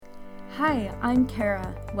Hi, I'm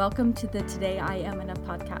Kara. Welcome to the Today I Am Enough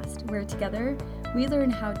podcast, where together we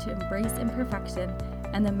learn how to embrace imperfection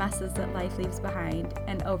and the messes that life leaves behind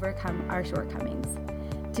and overcome our shortcomings.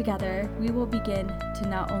 Together, we will begin to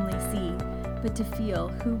not only see, but to feel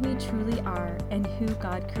who we truly are and who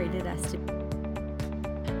God created us to be.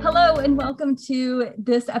 Hello, and welcome to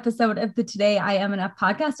this episode of the Today I Am Enough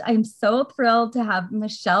podcast. I'm so thrilled to have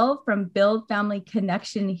Michelle from Build Family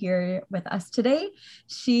Connection here with us today.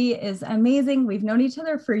 She is amazing. We've known each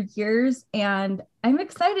other for years, and I'm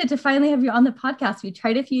excited to finally have you on the podcast. We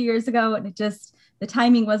tried a few years ago, and the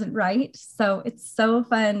timing wasn't right. So it's so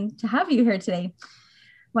fun to have you here today.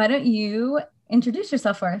 Why don't you introduce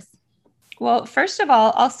yourself for us? Well, first of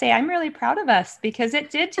all, I'll say I'm really proud of us because it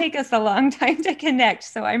did take us a long time to connect.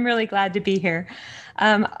 So I'm really glad to be here.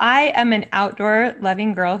 I am an outdoor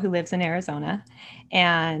loving girl who lives in Arizona,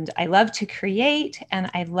 and I love to create and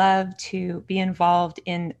I love to be involved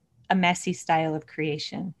in a messy style of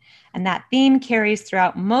creation. And that theme carries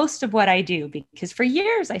throughout most of what I do because for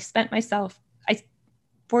years I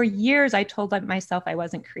told myself I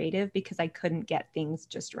wasn't creative because I couldn't get things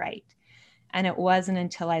just right. And it wasn't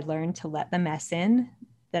until I learned to let the mess in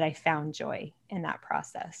that I found joy in that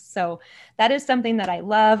process. So that is something that I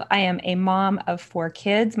love. I am a mom of 4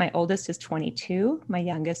 kids. My oldest is 22. My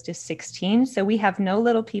youngest is 16. So we have no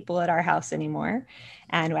little people at our house anymore.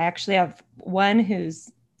 And I actually have one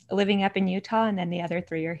who's living up in Utah, and then the other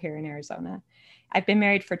 3 are here in Arizona. I've been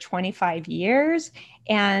married for 25 years,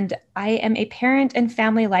 and I am a parent and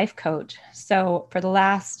family life coach. So for the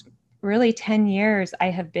last really 10 years, I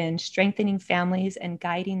have been strengthening families and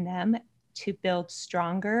guiding them to build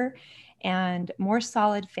stronger and more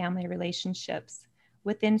solid family relationships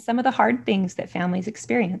within some of the hard things that families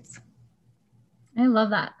experience. I love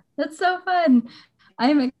that. That's so fun.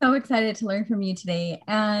 I'm so excited to learn from you today,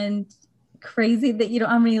 and crazy that you don't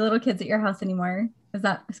have any little kids at your house anymore. Is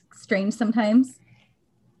that strange sometimes?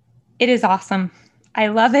 It is awesome. I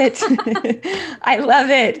love it. I love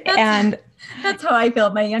it. That's how I feel.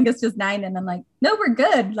 My youngest is 9, and I'm like, no, we're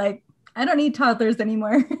good. Like, I don't need toddlers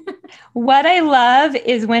anymore. What I love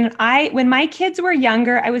is when my kids were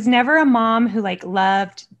younger, I was never a mom who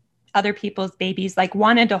loved other people's babies,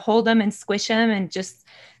 wanted to hold them and squish them and just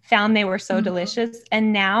found they were so delicious.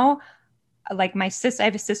 And now, my sister, I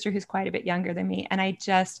have a sister who's quite a bit younger than me, and I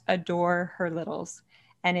just adore her littles.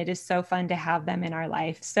 And it is so fun to have them in our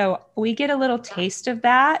life. So we get a little taste of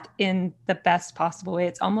that in the best possible way.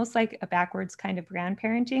 It's almost like a backwards kind of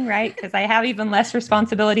grandparenting, right? Because I have even less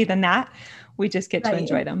responsibility than that. We just get to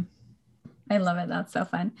enjoy them. I love it. That's so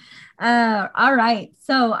fun. All right.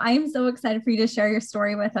 So I'm so excited for you to share your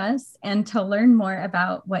story with us and to learn more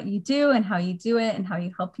about what you do and how you do it and how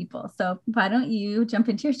you help people. So why don't you jump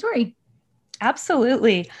into your story?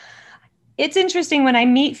 Absolutely. It's interesting when I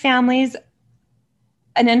meet families.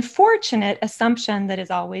 An unfortunate assumption that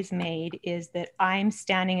is always made is that I'm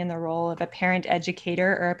standing in the role of a parent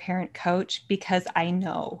educator or a parent coach because I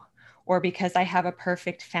know, or because I have a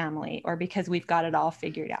perfect family, or because we've got it all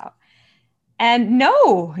figured out. And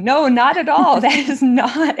no, not at all. That's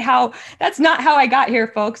not how I got here,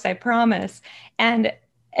 folks, I promise. And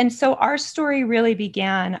so our story really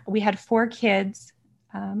began, we had 4 kids,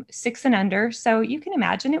 6 and under. So you can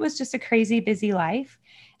imagine it was just a crazy busy life.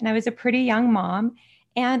 And I was a pretty young mom.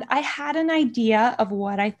 And I had an idea of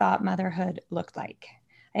what I thought motherhood looked like.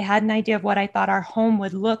 I had an idea of what I thought our home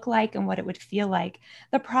would look like and what it would feel like.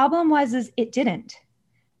 The problem is it didn't.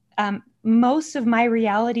 Most of my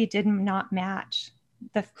reality did not match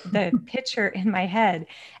the picture in my head.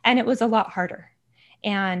 And it was a lot harder.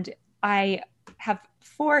 And I have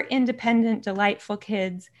 4 independent, delightful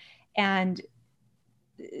kids, and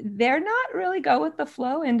they're not really go with the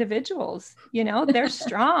flow individuals. They're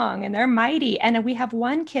strong and they're mighty. And we have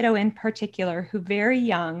one kiddo in particular who very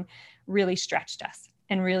young really stretched us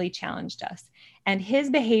and really challenged us. And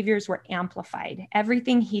his behaviors were amplified.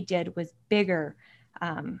 Everything he did was bigger.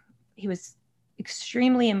 He was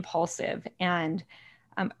extremely impulsive and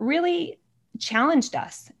really challenged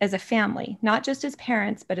us as a family, not just as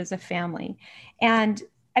parents, but as a family. And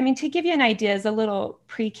to give you an idea, as a little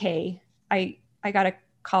pre-K, I got a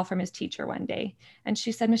call from his teacher one day, and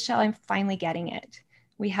she said, "Michelle, I'm finally getting it.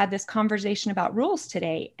 We had this conversation about rules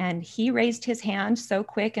today." And he raised his hand so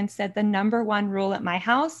quick and said, "The number 1 rule at my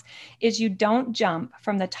house is you don't jump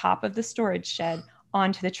from the top of the storage shed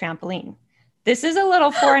onto the trampoline." This is a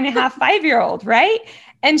little 4.5, 5-year-old, right?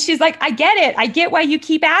 And she's like, "I get it. I get why you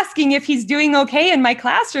keep asking if he's doing okay in my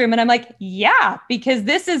classroom." And I'm like, "Yeah, because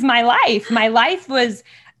this is my life. My life was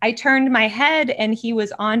I turned my head and he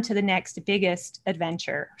was on to the next biggest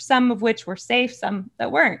adventure, some of which were safe, some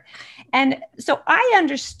that weren't. And so I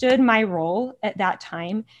understood my role at that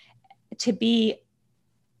time to be,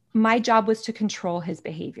 my job was to control his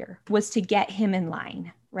behavior, was to get him in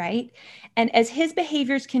line, right? And as his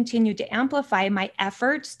behaviors continued to amplify, my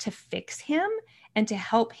efforts to fix him and to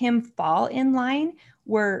help him fall in line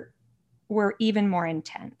were even more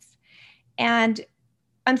intense. And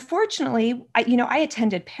unfortunately, I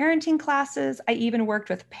attended parenting classes. I even worked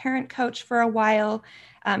with a parent coach for a while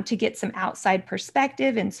to get some outside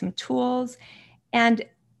perspective and some tools. And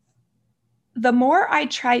the more I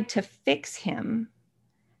tried to fix him,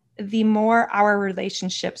 the more our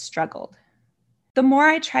relationship struggled. The more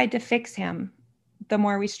I tried to fix him, the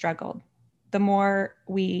more we struggled, the more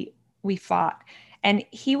we fought. And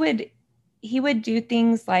he would do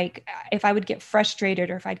things like, if I would get frustrated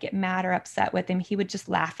or if I'd get mad or upset with him, he would just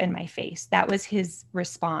laugh in my face. That was his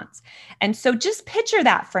response. And so just picture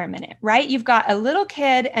that for a minute, right? You've got a little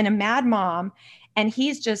kid and a mad mom, and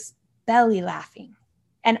he's just belly laughing.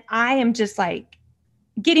 And I am just like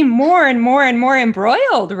getting more and more and more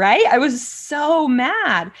embroiled, right? I was so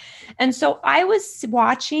mad. And so I was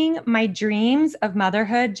watching my dreams of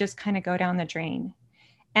motherhood just kind of go down the drain.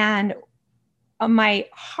 And my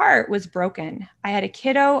heart was broken. I had a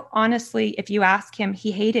kiddo. Honestly, if you ask him,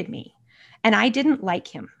 he hated me and I didn't like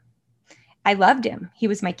him. I loved him. He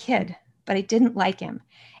was my kid, but I didn't like him.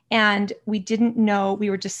 And we didn't know, we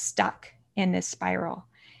were just stuck in this spiral.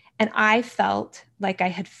 And I felt like I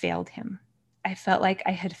had failed him. I felt like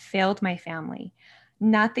I had failed my family.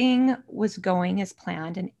 Nothing was going as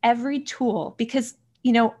planned. And every tool, because,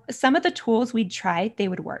 some of the tools we'd tried, they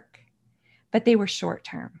would work, but they were short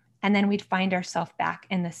term. And then we'd find ourselves back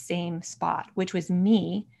in the same spot, which was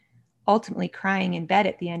me ultimately crying in bed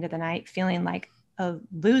at the end of the night, feeling like a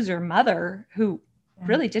loser mother who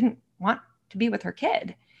really didn't want to be with her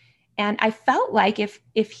kid. And I felt like if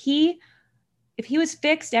he was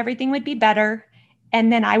fixed, everything would be better.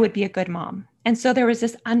 And then I would be a good mom. And so there was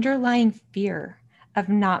this underlying fear of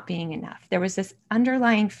not being enough. There was this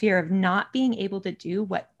underlying fear of not being able to do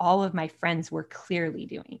what all of my friends were clearly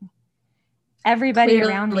doing. Everybody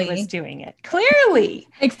around me was doing it. Clearly.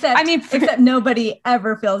 Except nobody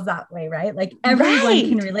ever feels that way, right? Like everyone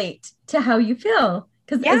can relate to how you feel.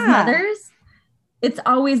 Because as mothers, it's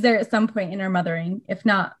always there at some point in our mothering, if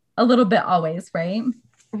not a little bit always, right?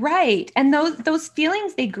 Right. And those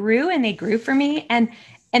feelings, they grew and they grew for me. And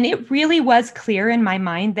it really was clear in my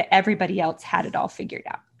mind that everybody else had it all figured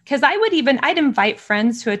out. Because I'd invite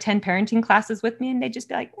friends to attend parenting classes with me and they'd just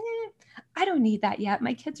be like, I don't need that yet.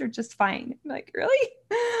 My kids are just fine. I'm like, really?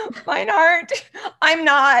 Mine aren't. I'm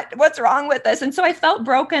not. What's wrong with us? And so I felt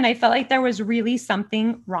broken. I felt like there was really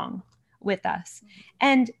something wrong with us.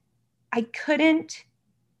 And I couldn't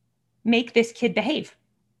make this kid behave.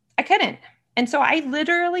 I couldn't. And so I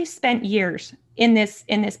literally spent years in this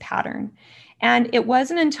pattern. And it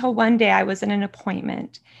wasn't until one day I was in an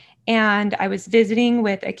appointment and I was visiting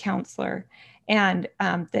with a counselor and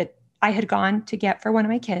that I had gone to get for one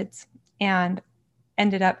of my kids and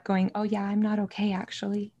ended up going, oh yeah, I'm not okay.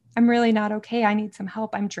 Actually, I'm really not okay. I need some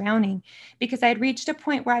help. I'm drowning, because I had reached a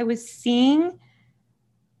point where I was seeing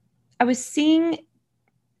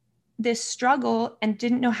this struggle and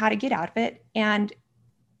didn't know how to get out of it. And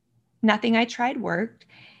nothing I tried worked.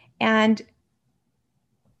 And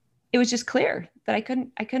it was just clear that I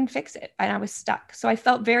couldn't fix it. And I was stuck. So I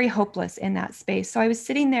felt very hopeless in that space. So I was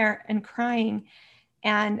sitting there and crying.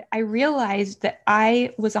 And I realized that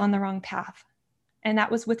I was on the wrong path. And that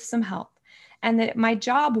was with some help. And that my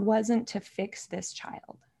job wasn't to fix this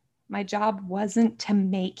child. My job wasn't to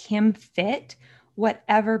make him fit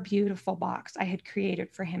whatever beautiful box I had created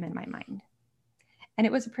for him in my mind. And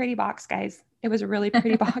it was a pretty box, guys. It was a really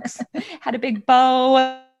pretty box. Had a big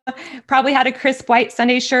bow, probably had a crisp white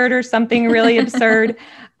Sunday shirt or something really absurd.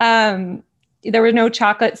 There were no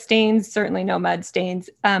chocolate stains, certainly no mud stains,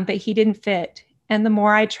 but he didn't fit. And the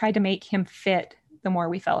more I tried to make him fit, the more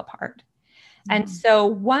we fell apart. And so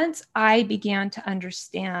once I began to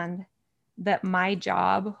understand that my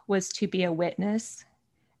job was to be a witness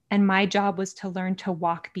and my job was to learn to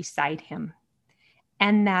walk beside him,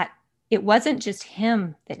 and that it wasn't just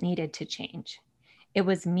him that needed to change, it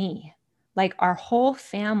was me. Like our whole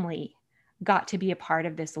family got to be a part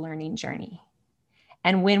of this learning journey.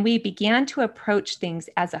 And when we began to approach things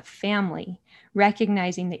as a family,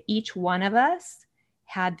 recognizing that each one of us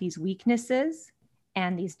had these weaknesses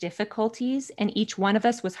and these difficulties, and each one of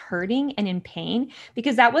us was hurting and in pain,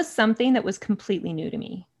 because that was something that was completely new to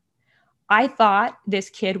me. I thought this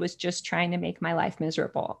kid was just trying to make my life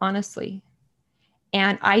miserable, honestly.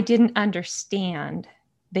 And I didn't understand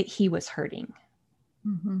that he was hurting.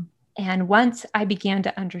 Mm-hmm. And once I began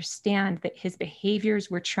to understand that his behaviors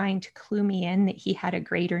were trying to clue me in that he had a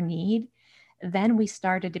greater need, then we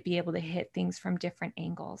started to be able to hit things from different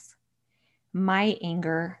angles. My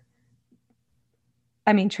anger,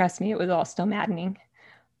 I mean, trust me, it was all still maddening,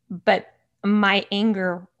 but my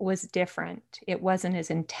anger was different. It wasn't as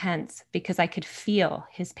intense because I could feel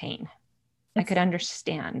his pain. I could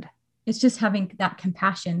understand. It's just having that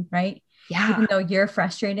compassion, right? Yeah. Even though you're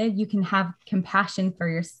frustrated, you can have compassion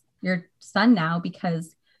for your son now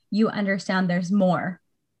because you understand there's more.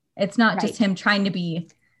 It's not just him trying to be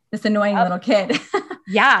this annoying little kid.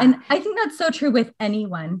 Yeah. And I think that's so true with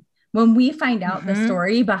anyone. When we find out the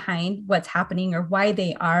story behind what's happening or why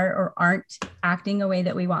they are or aren't acting the way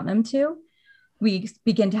that we want them to, we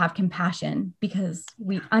begin to have compassion because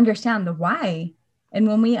we understand the why. And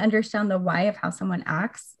when we understand the why of how someone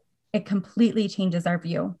acts, it completely changes our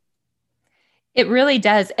view. It really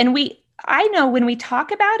does. And I know when we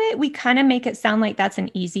talk about it, we kind of make it sound like that's an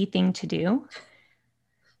easy thing to do.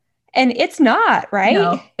 And it's not, right?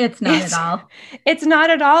 No, it's not at all. It's not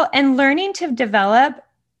at all. And learning to develop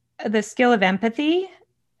the skill of empathy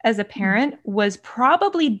as a parent was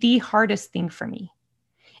probably the hardest thing for me.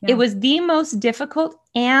 Yeah. It was the most difficult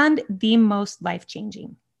and the most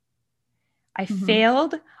life-changing. I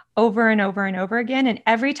failed over and over and over again. And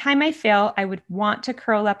every time I fail, I would want to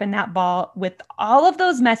curl up in that ball with all of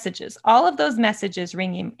those messages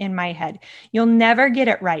ringing in my head. You'll never get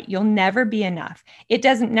it right. You'll never be enough. It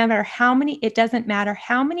doesn't matter how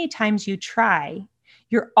many times you try,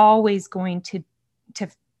 you're always going to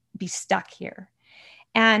be stuck here.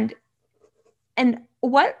 And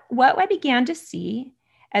what I began to see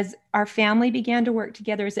as our family began to work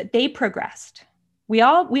together is that they progressed. We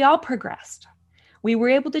all progressed. We were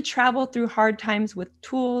able to travel through hard times with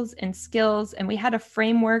tools and skills, and we had a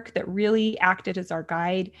framework that really acted as our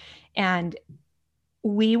guide, and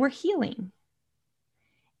we were healing.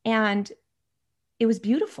 And it was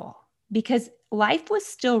beautiful because life was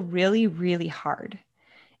still really, really hard.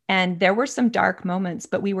 And there were some dark moments,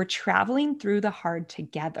 but we were traveling through the hard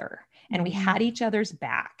together, and we had each other's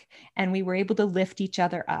back, and we were able to lift each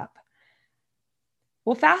other up.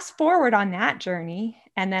 Well, fast forward on that journey,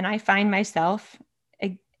 and then I find myself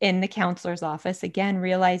in the counselor's office, again,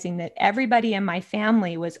 realizing that everybody in my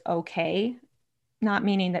family was okay, not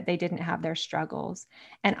meaning that they didn't have their struggles.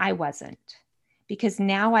 And I wasn't, because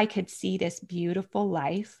now I could see this beautiful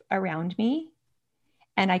life around me,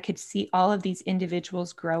 and I could see all of these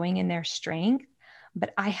individuals growing in their strength,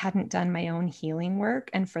 but I hadn't done my own healing work.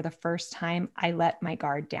 And for the first time, I let my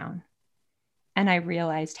guard down. And I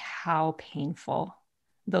realized how painful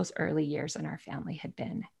those early years in our family had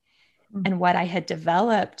been. And what I had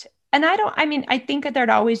developed. And I think that there'd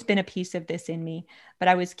always been a piece of this in me, but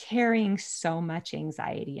I was carrying so much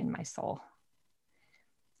anxiety in my soul.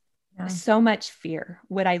 Yeah. So much fear.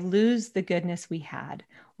 Would I lose the goodness we had?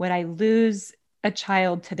 Would I lose a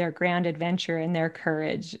child to their grand adventure and their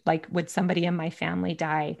courage? Like, would somebody in my family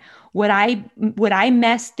die? Would I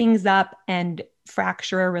mess things up and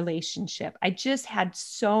fracture a relationship? I just had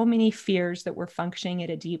so many fears that were functioning at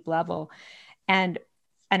a deep level. And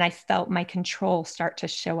I felt my control start to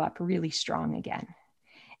show up really strong again,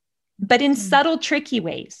 but in subtle, tricky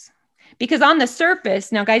ways. Because on the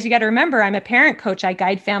surface, now guys, you got to remember, I'm a parent coach. I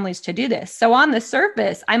guide families to do this. So on the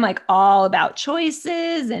surface, I'm like all about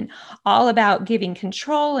choices and all about giving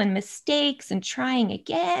control and mistakes and trying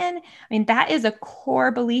again. I mean, that is a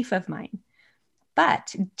core belief of mine.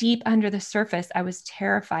 But deep under the surface, I was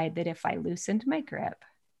terrified that if I loosened my grip,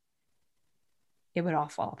 it would all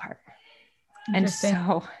fall apart. And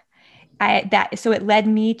so it led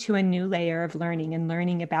me to a new layer of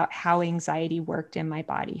learning about how anxiety worked in my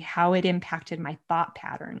body, how it impacted my thought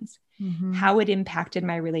patterns, how it impacted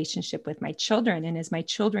my relationship with my children. And as my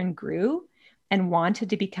children grew and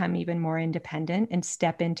wanted to become even more independent and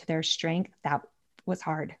step into their strength, that was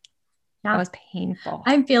hard. Yeah. That was painful.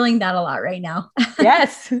 I'm feeling that a lot right now.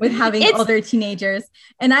 Yes. With having older teenagers.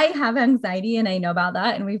 And I have anxiety and I know about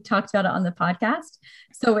that. And we've talked about it on the podcast.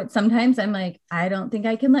 So it's sometimes I'm like, I don't think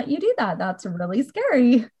I can let you do that. That's really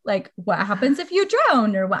scary. Like, what happens if you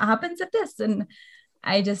drown, or what happens if this? And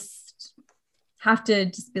I just have to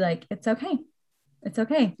just be like, it's okay. It's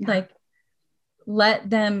okay. Yeah. Like, let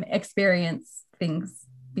them experience things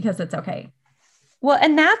because it's okay. Well,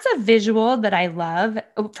 and that's a visual that I love.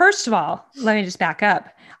 First of all, let me just back up.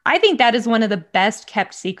 I think that is one of the best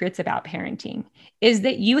kept secrets about parenting, is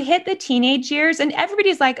that you hit the teenage years and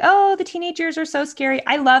everybody's like, oh, the teenage years are so scary.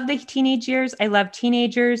 I love the teenage years. I love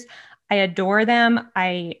teenagers. I adore them.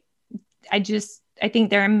 I I think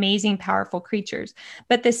they're amazing, powerful creatures.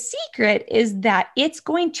 But the secret is that it's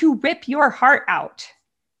going to rip your heart out.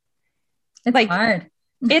 It's hard.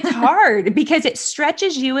 It's hard because it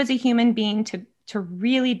stretches you as a human being to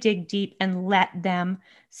really dig deep and let them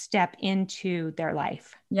step into their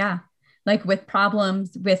life. Yeah. Like with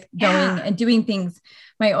problems, with going and doing things.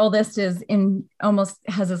 My oldest almost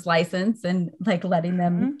has his license, and like letting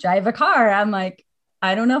them drive a car. I'm like,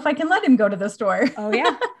 I don't know if I can let him go to the store. Oh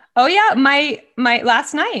yeah. Oh yeah. My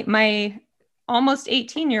last night, my almost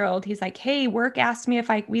 18-year-old, he's like, hey, work asked me if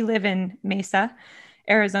we live in Mesa,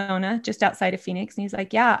 Arizona, just outside of Phoenix. And he's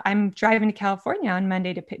like, yeah, I'm driving to California on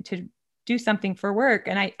Monday to do something for work.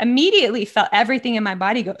 And I immediately felt everything in my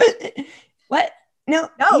body go, what? No,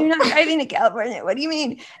 you're not driving to California. What do you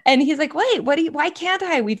mean? And he's like, wait, why can't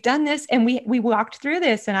I? We've done this. And we walked through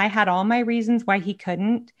this, and I had all my reasons why he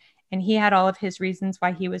couldn't. And he had all of his reasons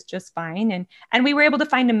why he was just fine. And we were able to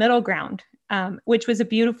find a middle ground, which was a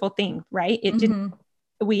beautiful thing, right? It didn't,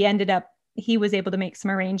 he was able to make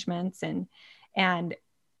some arrangements, and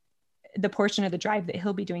the portion of the drive that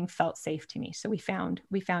he'll be doing felt safe to me. So we found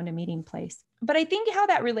a meeting place. But I think how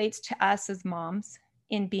that relates to us as moms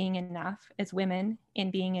in being enough, as women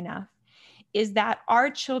in being enough, is that our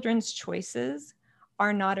children's choices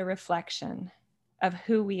are not a reflection of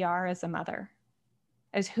who we are as a mother,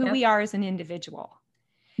 as who we are as an individual.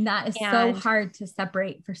 That is so hard to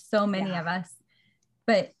separate for so many of us,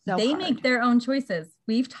 but they make their own choices.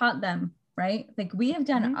 We've taught them, right? Like we have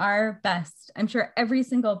done our best. I'm sure every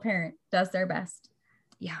single parent does their best.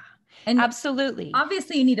 Yeah, and absolutely.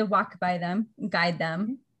 Obviously you need to walk by them, guide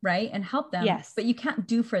them, right? And help them. Yes. But you can't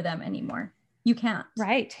do for them anymore. You can't.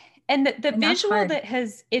 Right. And the visual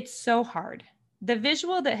it's so hard. The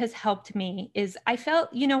visual that has helped me is I felt,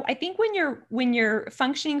 I think when you're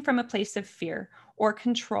functioning from a place of fear or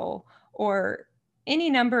control or any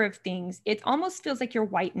number of things, it almost feels like you're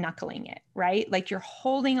white knuckling it, right? Like you're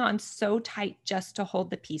holding on so tight just to hold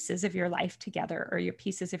the pieces of your life together or your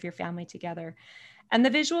pieces of your family together. And the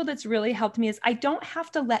visual that's really helped me is I don't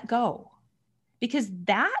have to let go, because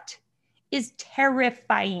that is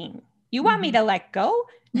terrifying. You want me to let go?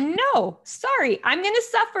 No, sorry. I'm going to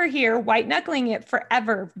suffer here, white knuckling it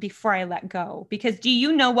forever before I let go. Because do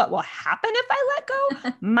you know what will happen if I let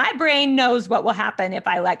go? My brain knows what will happen if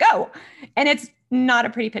I let go. And it's not a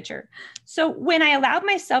pretty picture. So when I allowed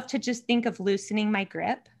myself to just think of loosening my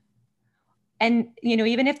grip, and,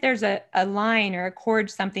 even if there's a line or a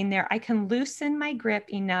cord, something there, I can loosen my grip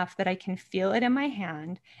enough that I can feel it in my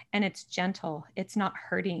hand, and it's gentle. It's not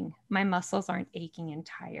hurting. My muscles aren't aching and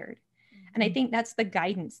tired. And I think that's the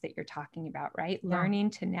guidance that you're talking about, right? Yeah.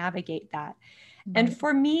 Learning to navigate that. Right. And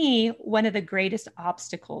for me, one of the greatest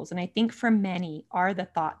obstacles, and I think for many, are the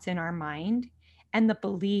thoughts in our mind and the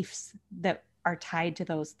beliefs that are tied to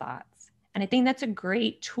those thoughts. And I think that's a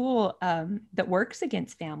great tool that works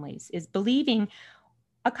against families, is believing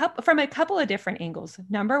from a couple of different angles.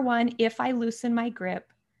 Number one, if I loosen my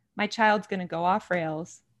grip, my child's going to go off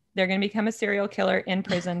rails. They're going to become a serial killer in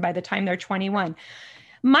prison by the time they're 21.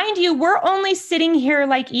 Mind you, we're only sitting here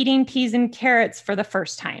like eating peas and carrots for the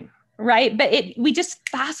first time, right? But we just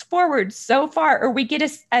fast forward so far, or we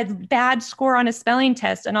get a bad score on a spelling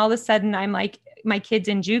test, and all of a sudden I'm like, my kid's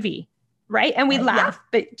in juvie. Right. And we laugh,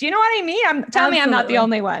 but do you know what I mean? Tell me I'm not the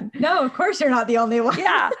only one. No, of course you're not the only one.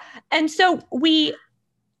 Yeah. And so we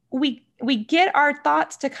get our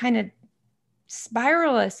thoughts to kind of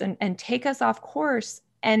spiral us and take us off course.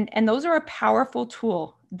 And those are a powerful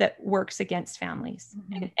tool that works against families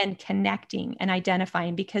and connecting and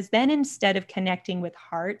identifying, because then instead of connecting with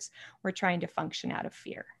hearts, we're trying to function out of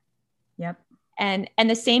fear. Yep. And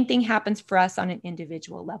the same thing happens for us on an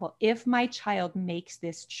individual level. If my child makes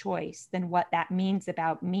this choice, then what that means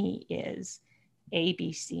about me is A,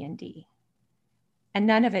 B, C, and D. And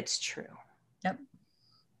none of it's true. Yep.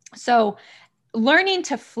 So learning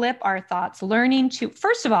to flip our thoughts,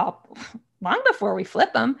 first of all, long before we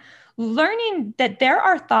flip them, learning that there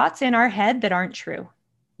are thoughts in our head that aren't true.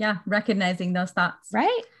 Yeah. Recognizing those thoughts.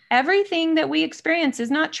 Right. Everything that we experience is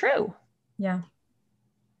not true. Yeah.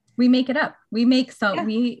 We make it up. We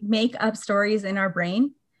make up stories in our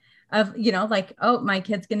brain of, like, oh, my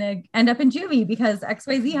kid's going to end up in juvie because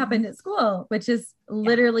XYZ happened at school, which is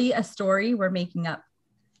literally a story we're making up.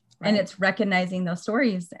 Right. And it's recognizing those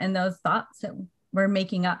stories and those thoughts that we're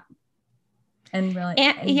making up. And really.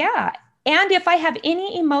 And if I have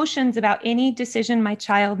any emotions about any decision my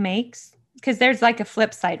child makes, because there's like a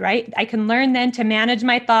flip side, right? I can learn then to manage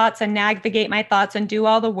my thoughts and navigate my thoughts and do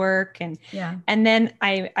all the work. And then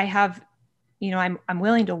I have, I'm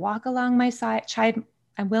willing to walk along my child.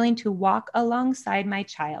 I'm willing to walk alongside my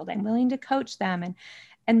child. I'm willing to coach them.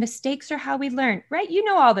 and mistakes are how we learn, right? You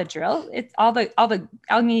know, all the drill. It's all the, I'm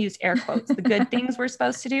going to use air quotes, the good things we're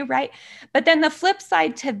supposed to do, right? But then the flip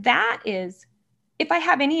side to that is, if I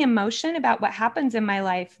have any emotion about what happens in my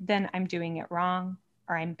life, then I'm doing it wrong,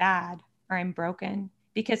 or I'm bad, or I'm broken,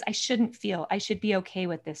 because I shouldn't feel. I should be okay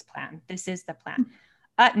with this plan. This is the plan.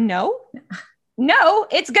 No,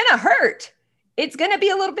 it's going to hurt. It's going to be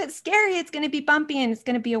a little bit scary. It's going to be bumpy, and it's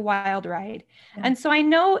going to be a wild ride. Yeah. And so I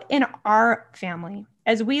know in our family,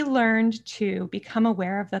 as we learned to become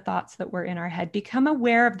aware of the thoughts that were in our head, become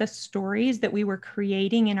aware of the stories that we were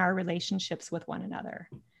creating in our relationships with one another.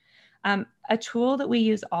 A tool that we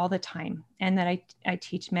use all the time, and that I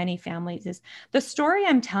teach many families, is the story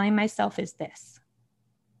I'm telling myself is this.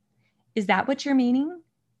 Is that what you're meaning?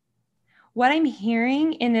 What I'm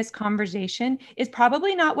hearing in this conversation is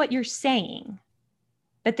probably not what you're saying,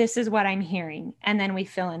 but this is what I'm hearing. And then we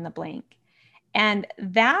fill in the blank. And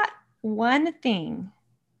that one thing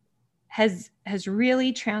has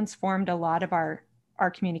really transformed a lot of our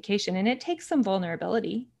communication. And it takes some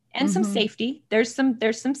vulnerability and some safety. There's some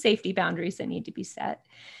safety boundaries that need to be set.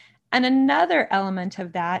 And another element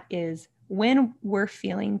of that is, when we're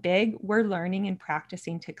feeling big, we're learning and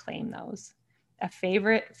practicing to claim those. A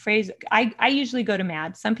favorite phrase, I usually go to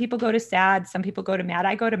mad. Some people go to sad. Some people go to mad.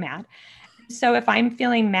 I go to mad. So if I'm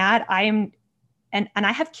feeling mad, and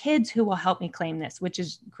I have kids who will help me claim this, which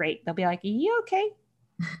is great. They'll be like, you okay?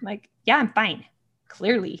 I'm like, yeah, I'm fine.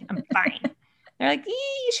 Clearly, I'm fine. They're like,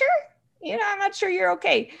 you sure? I'm not sure you're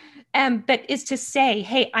okay. But is to say,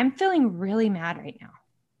 hey, I'm feeling really mad right now.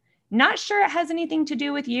 Not sure it has anything to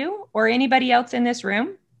do with you or anybody else in this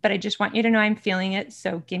room, but I just want you to know I'm feeling it.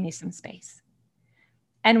 So give me some space.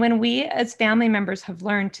 And when we as family members have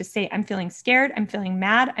learned to say, I'm feeling scared, I'm feeling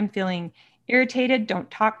mad, I'm feeling irritated, don't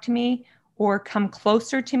talk to me, or come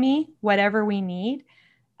closer to me, whatever we need,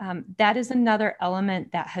 that is another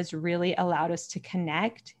element that has really allowed us to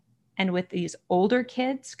connect. And with these older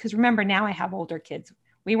kids, because remember, now I have older kids.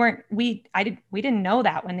 We didn't know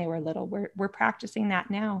that when they were little. We're practicing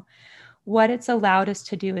that now. What it's allowed us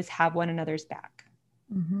to do is have one another's back.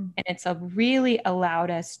 And it's really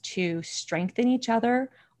allowed us to strengthen each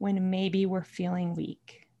other when maybe we're feeling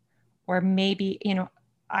weak, or maybe,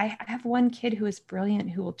 I have one kid who is brilliant,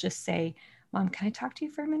 who will just say, Mom, can I talk to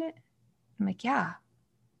you for a minute? I'm like, yeah,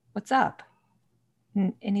 what's up?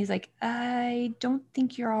 And he's like, I don't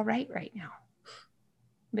think you're all right now.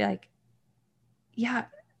 I'll be like, yeah,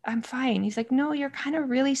 I'm fine. He's like, no, you're kind of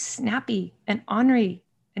really snappy and ornery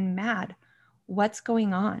and mad. What's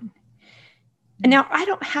going on? And now I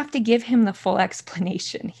don't have to give him the full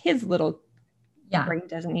explanation. His little brain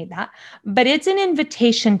doesn't need that. But it's an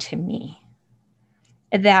invitation to me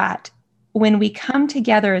that when we come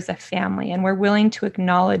together as a family and we're willing to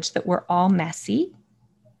acknowledge that we're all messy,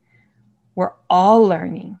 we're all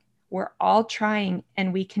learning, we're all trying,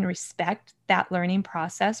 and we can respect that learning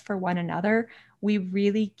process for one another, we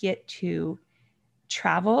really get to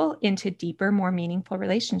travel into deeper, more meaningful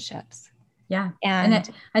relationships. Yeah. And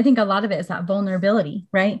I think a lot of it is that vulnerability,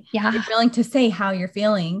 right? Yeah. You're willing to say how you're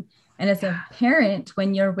feeling. And as a parent,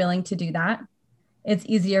 when you're willing to do that, it's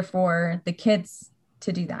easier for the kids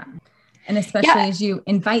to do that. And especially as you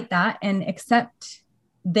invite that and accept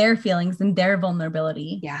their feelings and their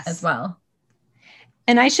vulnerability as well.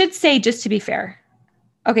 And I should say, just to be fair,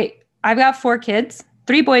 okay, I've got 4 kids,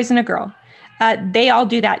 3 boys and a girl. They all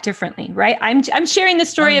do that differently, right? I'm sharing the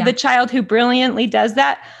story of the child who brilliantly does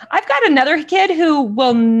that. I've got another kid who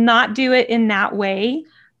will not do it in that way.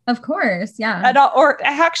 Of course, yeah. At all, or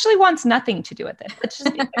actually wants nothing to do with it. Let's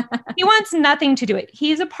just he wants nothing to do it.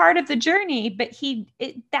 He's a part of the journey, but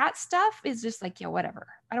that stuff is just like, whatever.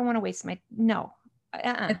 I don't want to waste my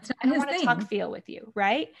I don't want to talk feel with you,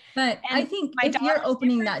 right? But I think if you're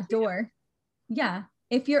opening that door,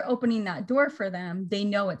 if you're opening that door for them, they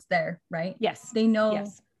know it's there, right? Yes. They know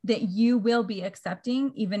that you will be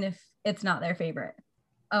accepting, even if it's not their favorite.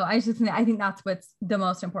 Oh, I think that's what's the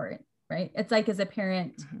most important, right? It's like, as a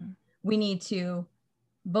parent, we need to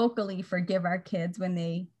vocally forgive our kids when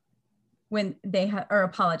they or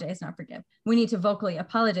apologize, not forgive. We need to vocally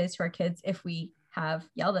apologize to our kids if we have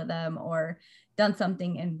yelled at them or done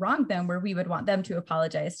something and wronged them, where we would want them to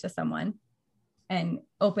apologize to someone, and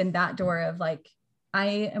open that door of like,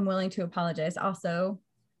 I am willing to apologize also.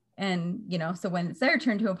 And, so when it's their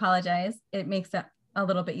turn to apologize, it makes it a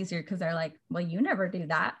little bit easier, because they're like, well, you never do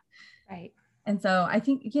that. Right. And so I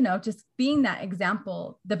think, just being that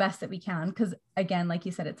example the best that we can, because again, like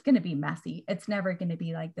you said, it's going to be messy. It's never going to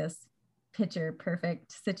be like this picture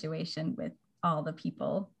perfect situation with all the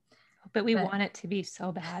people. But we want it to be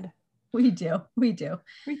so bad. We do.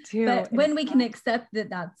 But when we can accept that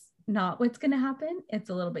that's not what's going to happen, it's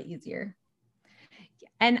a little bit easier.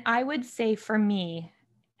 And I would say for me,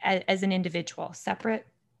 as an individual, separate,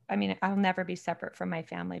 I mean, I'll never be separate from my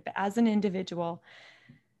family, but as an individual,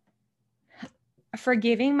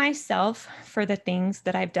 forgiving myself for the things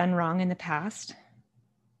that I've done wrong in the past,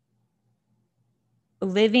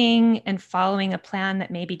 living and following a plan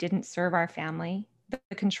that maybe didn't serve our family,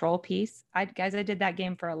 the control piece. I did that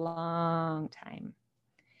game for a long time.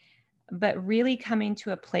 But really coming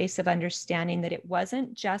to a place of understanding that it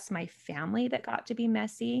wasn't just my family that got to be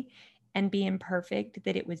messy and be imperfect,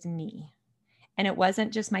 that it was me. And it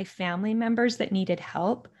wasn't just my family members that needed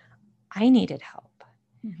help. I needed help.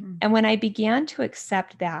 Mm-hmm. And when I began to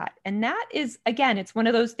accept that, and that is, again, it's one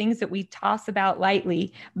of those things that we toss about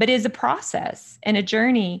lightly, but is a process and a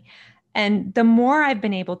journey. And the more I've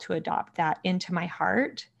been able to adopt that into my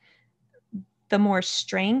heart, the more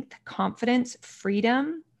strength, confidence,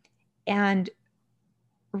 freedom, and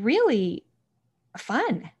really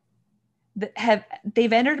fun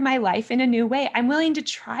they've entered my life in a new way. I'm willing to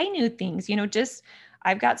try new things.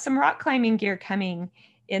 I've got some rock climbing gear coming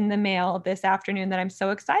in the mail this afternoon that I'm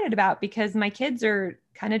so excited about because my kids are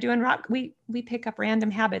kind of doing rock. We pick up random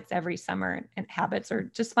habits every summer, and habits are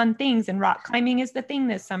just fun things. And rock climbing is the thing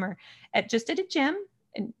this summer at a gym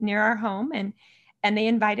near our home. And they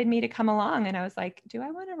invited me to come along. And I was like, do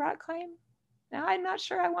I want to rock climb? No, I'm not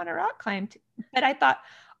sure I want to rock climb. But I thought,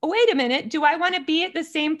 oh, wait a minute. Do I want to be at the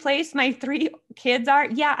same place my 3 kids are?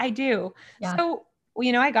 Yeah, I do. Yeah. So,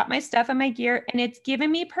 I got my stuff and my gear, and it's given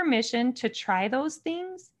me permission to try those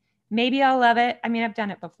things. Maybe I'll love it. I mean, I've done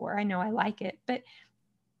it before. I know I like it, but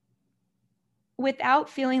without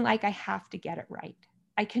feeling like I have to get it right.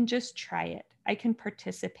 I can just try it. I can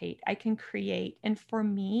participate. I can create. And for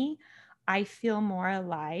me, I feel more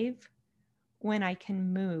alive when I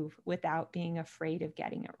can move without being afraid of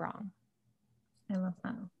getting it wrong. I love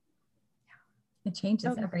that. It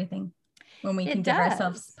changes everything when we can give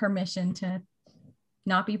ourselves permission to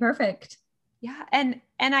not be perfect. Yeah. And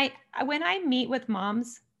when I meet with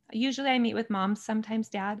moms, usually I meet with moms, sometimes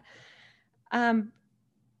dad,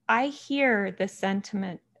 I hear the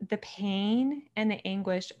sentiment, the pain and the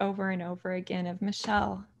anguish over and over again of,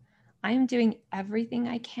 Michelle, I am doing everything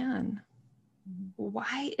I can.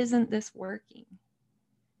 Why isn't this working?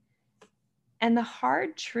 And the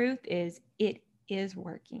hard truth is, it is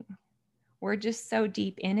working. We're just so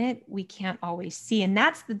deep in it, we can't always see. And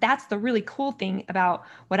that's the really cool thing about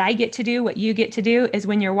what I get to do, what you get to do, is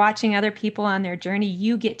when you're watching other people on their journey,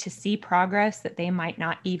 you get to see progress that they might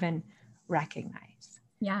not even recognize.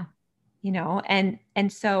 Yeah.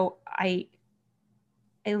 And so I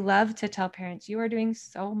love to tell parents, you are doing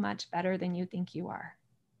so much better than you think you are.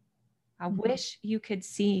 I wish you could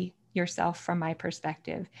see yourself from my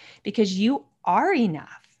perspective, because you are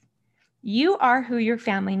enough. You are who your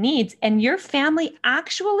family needs, and your family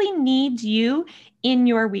actually needs you in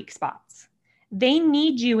your weak spots. They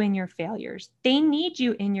need you in your failures. They need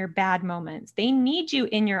you in your bad moments. They need you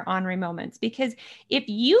in your honorary moments, because if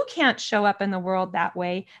you can't show up in the world that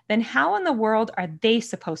way, then how in the world are they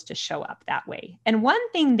supposed to show up that way? And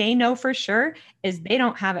one thing they know for sure is they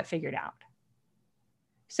don't have it figured out.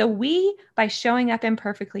 So we, by showing up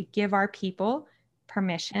imperfectly, give our people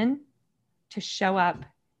permission to show up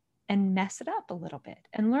and mess it up a little bit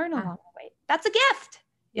and learn along the way. That's a gift.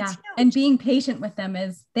 Yeah. And being patient with them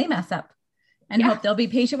as they mess up, and hope they'll be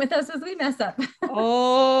patient with us as we mess up.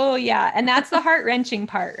 Oh yeah. And that's the heart-wrenching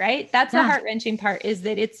part, right? That's the heart-wrenching part, is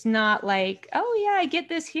that it's not like, oh yeah, I get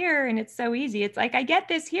this here and it's so easy. It's like, I get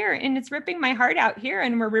this here and it's ripping my heart out here.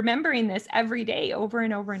 And we're remembering this every day over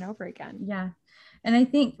and over and over again. Yeah. And I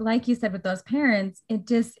think, like you said, with those parents, it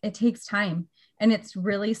takes time, and it's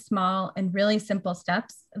really small and really simple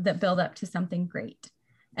steps that build up to something great.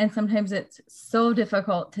 And sometimes it's so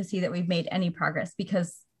difficult to see that we've made any progress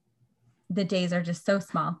because the days are just so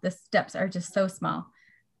small. The steps are just so small.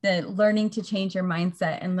 The learning to change your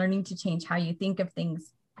mindset and learning to change how you think of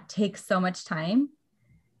things takes so much time.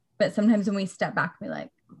 But sometimes when we step back, we're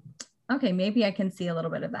like, okay, maybe I can see a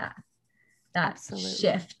little bit of that Absolutely.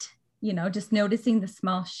 Shift. Just noticing the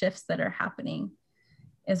small shifts that are happening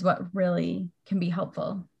is what really can be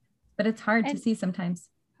helpful. But it's hard to see sometimes.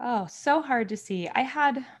 Oh, so hard to see. I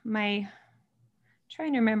had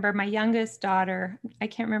trying to remember, my youngest daughter, I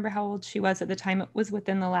can't remember how old she was at the time. It was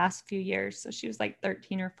within the last few years. So she was like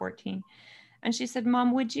 13 or 14. And she said,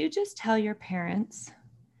 Mom, would you just tell your parents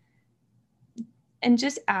and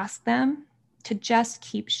just ask them to just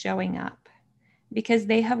keep showing up, because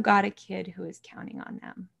they have got a kid who is counting on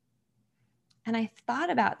them. And I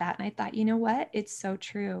thought about that, and I thought, you know what? It's so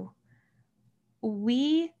true.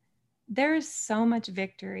 There's so much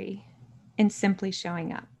victory in simply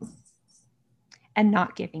showing up. and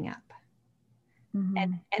not giving up.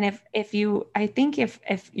 And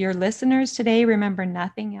if your listeners today remember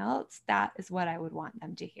nothing else, that is what I would want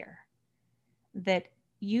them to hear. That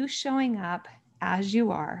you showing up as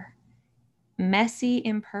you are, messy,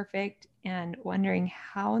 imperfect, and wondering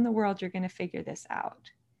how in the world you're going to figure this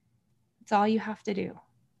out. It's all you have to do.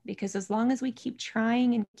 Because as long as we keep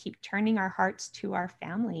trying and keep turning our hearts to our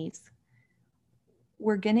families,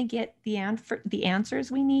 we're going to get the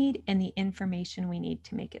answers we need and the information we need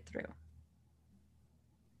to make it through.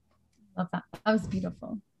 Love that. That was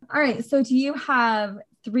beautiful. All right. So do you have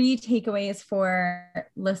 3 takeaways for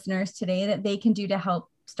listeners today that they can do to help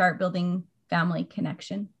start building family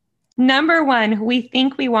connection? Number 1, we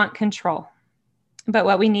think we want control. But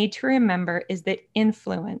what we need to remember is that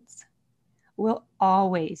influence will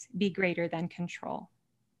always be greater than control.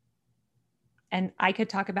 And I could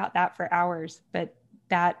talk about that for hours, but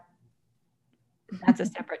that's a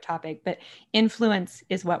separate topic. But influence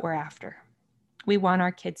is what we're after. We want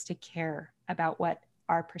our kids to care about what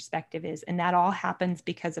our perspective is. And that all happens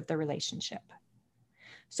because of the relationship.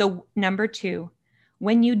 So number 2,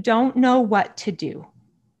 when you don't know what to do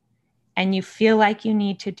and you feel like you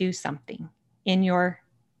need to do something in your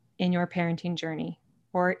parenting journey,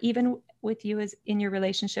 or even with you as in your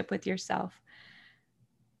relationship with yourself,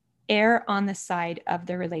 err on the side of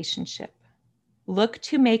the relationship. Look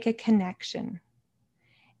to make a connection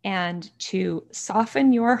and to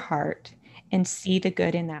soften your heart and see the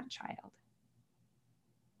good in that child.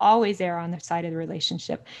 Always err on the side of the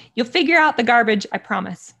relationship. You'll figure out the garbage, I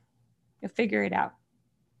promise. You'll figure it out.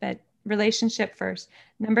 But relationship first.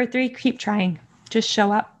 Number 3, keep trying. Just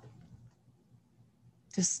show up.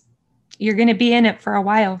 You're going to be in it for a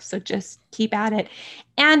while, so just keep at it.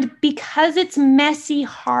 And because it's messy,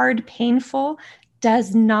 hard, painful,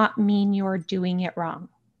 does not mean you're doing it wrong.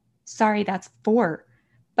 Sorry, that's 4.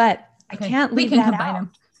 But okay. I can't leave that out.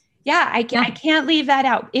 Them. Yeah, I can't leave that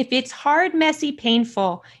out. If it's hard, messy,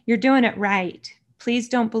 painful, you're doing it right. Please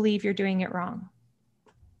don't believe you're doing it wrong.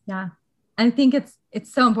 Yeah. I think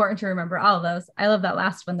it's so important to remember all of those. I love that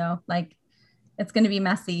last one though. Like, it's going to be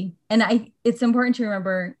messy. And it's important to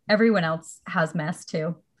remember everyone else has mess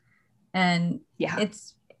too. And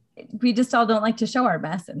we just all don't like to show our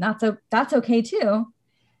mess, and that's okay too.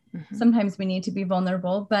 Mm-hmm. Sometimes we need to be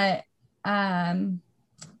vulnerable, but we're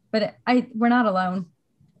not alone.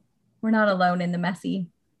 We're not alone in the messy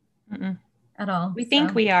at all. We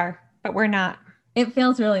think we are, but we're not. It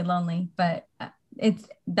feels really lonely, but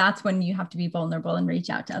that's when you have to be vulnerable and reach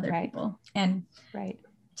out to other people and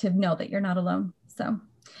to know that you're not alone. So,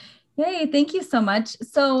 yay. Thank you so much.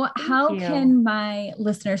 So how can my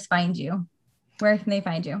listeners find you? Where can they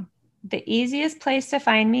find you? The easiest place to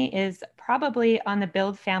find me is probably on the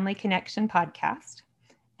Build Family Connection podcast.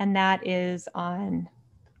 And that is on,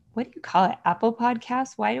 what do you call it? Apple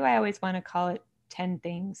Podcasts? Why do I always want to call it 10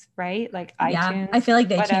 things, right? Like iTunes. I feel like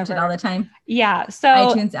they change it all the time. Yeah. So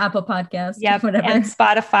iTunes, Apple Podcasts, whatever. And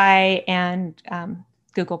Spotify and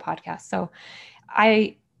Google Podcasts. So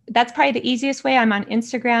that's probably the easiest way. I'm on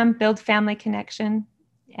Instagram, Build Family Connection.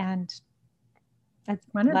 And I'd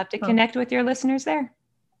love to connect with your listeners there.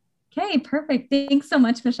 Okay, perfect. Thanks so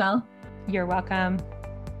much, Michelle. You're welcome.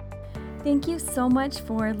 Thank you so much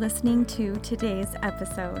for listening to today's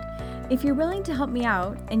episode. If you're willing to help me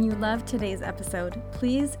out and you love today's episode,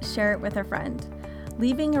 please share it with a friend.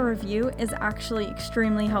 Leaving a review is actually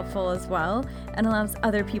extremely helpful as well and allows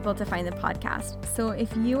other people to find the podcast. So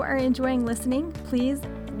if you are enjoying listening, please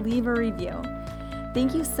leave a review.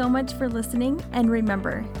 Thank you so much for listening, and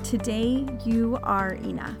remember, today you are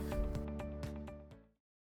enough.